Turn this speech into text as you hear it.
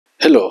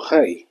Hello,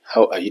 hi,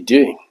 how are you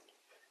doing?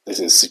 This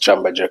is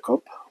Sichamba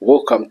Jacob.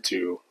 Welcome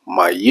to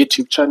my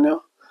YouTube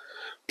channel.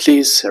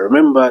 Please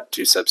remember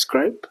to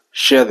subscribe,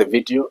 share the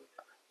video,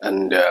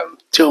 and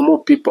tell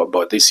more people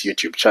about this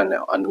YouTube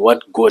channel and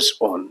what goes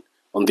on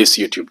this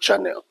YouTube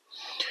channel.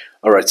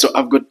 All right, so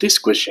I've got this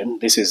question.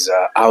 This is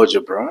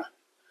algebra.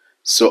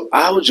 So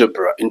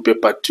algebra in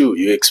paper 2,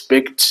 you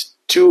expect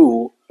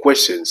 2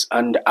 questions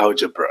under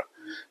algebra.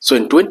 So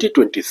in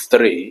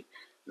 2023,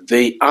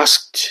 they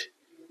asked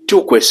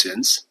 2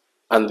 questions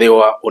and they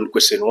were on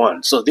question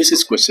 1. So this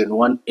is question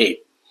 1A.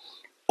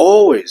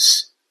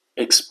 Always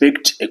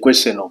expect a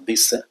question of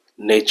this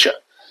nature.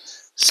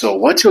 So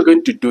what you're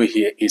going to do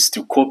here is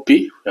to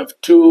copy. We have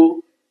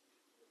 2,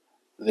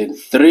 then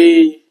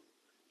 3,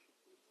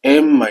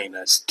 m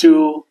minus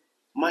 2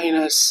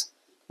 minus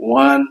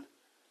 1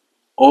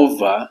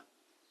 over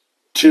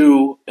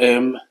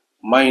 2m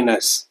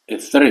minus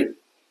 3.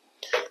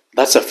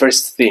 That's the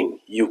first thing.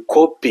 You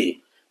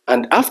copy,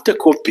 and after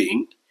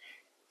copying,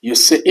 you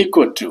say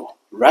equal to,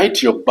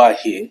 write your bar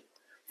here,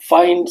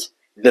 find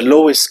the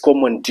lowest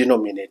common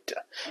denominator.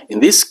 In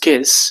this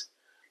case,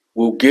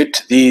 we'll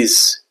get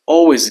these,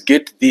 always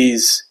get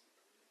these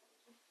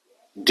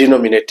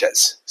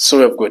denominators. So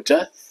we've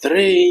got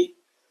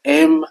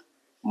 3m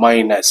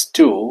minus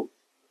 2,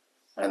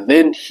 and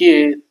then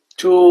here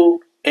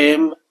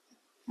 2m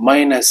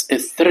minus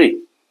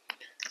 3.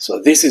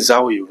 So this is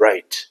how you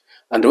write.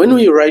 And when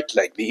we write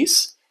like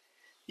this,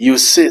 you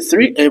say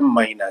 3m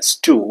minus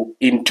 2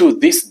 into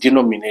this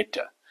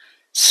denominator.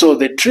 So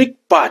the trick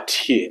part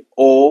here,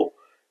 or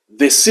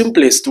the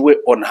simplest way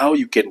on how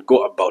you can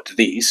go about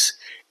this,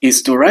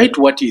 is to write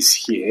what is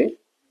here.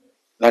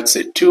 That's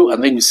a 2,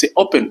 and then you say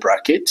open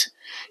bracket.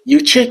 You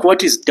check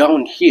what is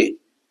down here.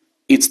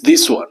 It's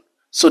this one.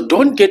 So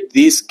don't get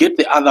this, get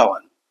the other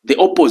one. The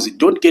opposite,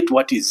 don't get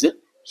what is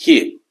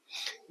here.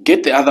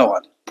 Get the other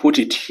one, put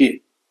it here.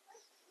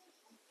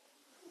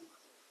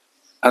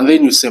 And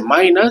then you say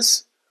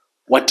minus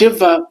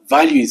whatever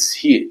value is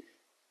here.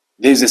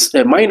 There's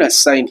a minus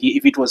sign here.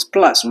 If it was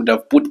plus, we would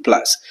have put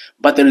plus.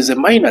 But there is a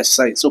minus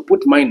sign, so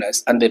put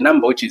minus and the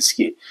number which is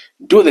here.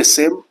 Do the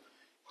same.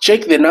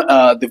 Check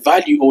the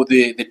value or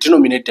the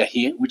denominator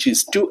here, which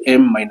is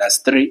 2m minus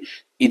 3.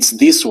 It's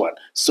this one.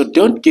 So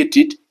don't get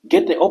it.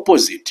 Get the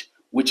opposite,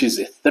 which is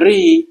a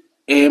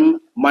 3m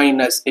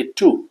minus a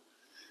 2.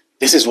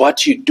 This is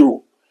what you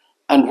do.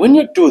 And when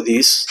you do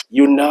this,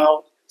 you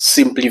now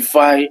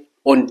simplify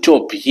on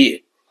top here.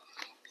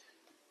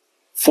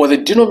 For the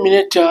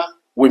denominator,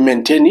 we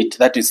maintain it.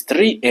 That is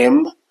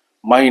 3m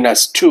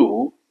minus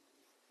 2,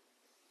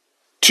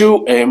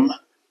 2m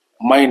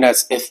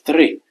minus a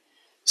 3.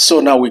 So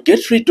now we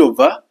get rid of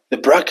the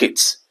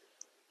brackets,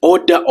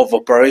 order of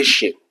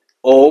operation,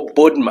 or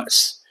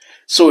BODMAS.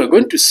 So we're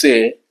going to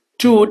say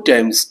 2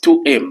 times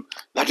 2m,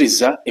 that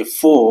is a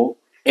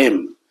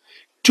 4m.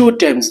 2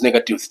 times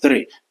negative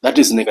 3, that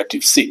is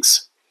negative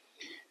 6.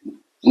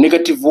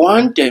 Negative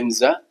 1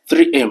 times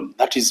 3m,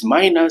 that is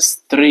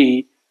minus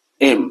 3m.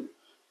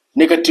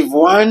 Negative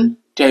 1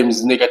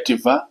 times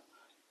negative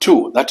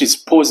 2, that is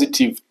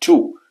positive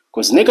 2.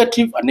 Because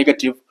negative and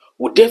negative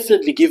will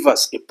definitely give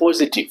us a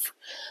positive.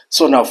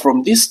 So now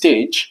from this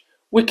stage,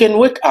 we can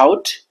work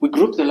out, we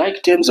group the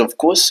like terms, of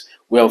course.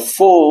 We have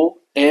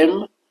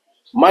 4m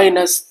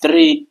minus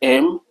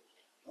 3m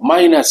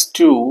minus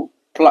 2,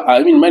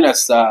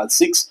 minus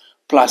 6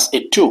 plus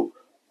a 2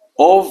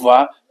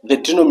 over the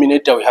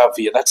denominator we have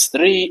here. That's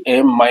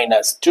 3m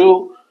minus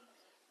 2.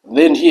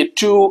 Then here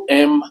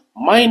 2m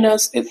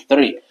minus a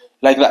 3.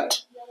 Like that.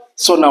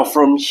 So now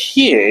from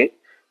here,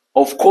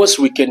 of course,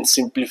 we can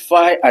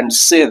simplify and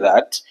say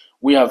that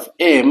we have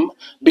m,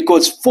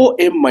 because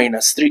 4m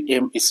minus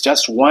 3m is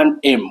just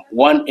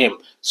 1m.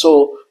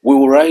 So we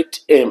will write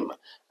m.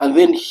 And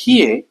then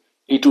here,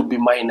 it will be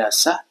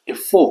minus a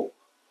 4.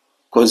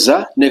 Because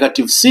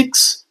negative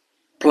 6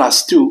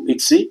 plus 2,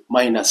 it's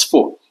minus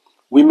 4.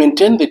 We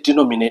maintain the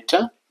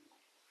denominator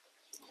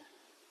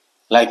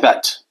like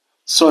that.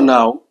 So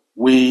now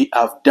we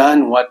have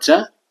done what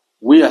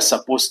we are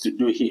supposed to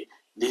do here.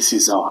 This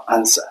is our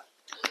answer.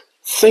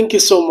 Thank you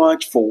so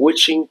much for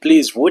watching.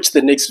 Please watch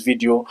the next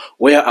video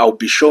where I'll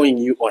be showing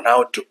you on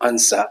how to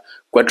answer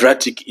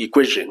quadratic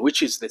equation,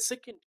 which is the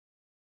second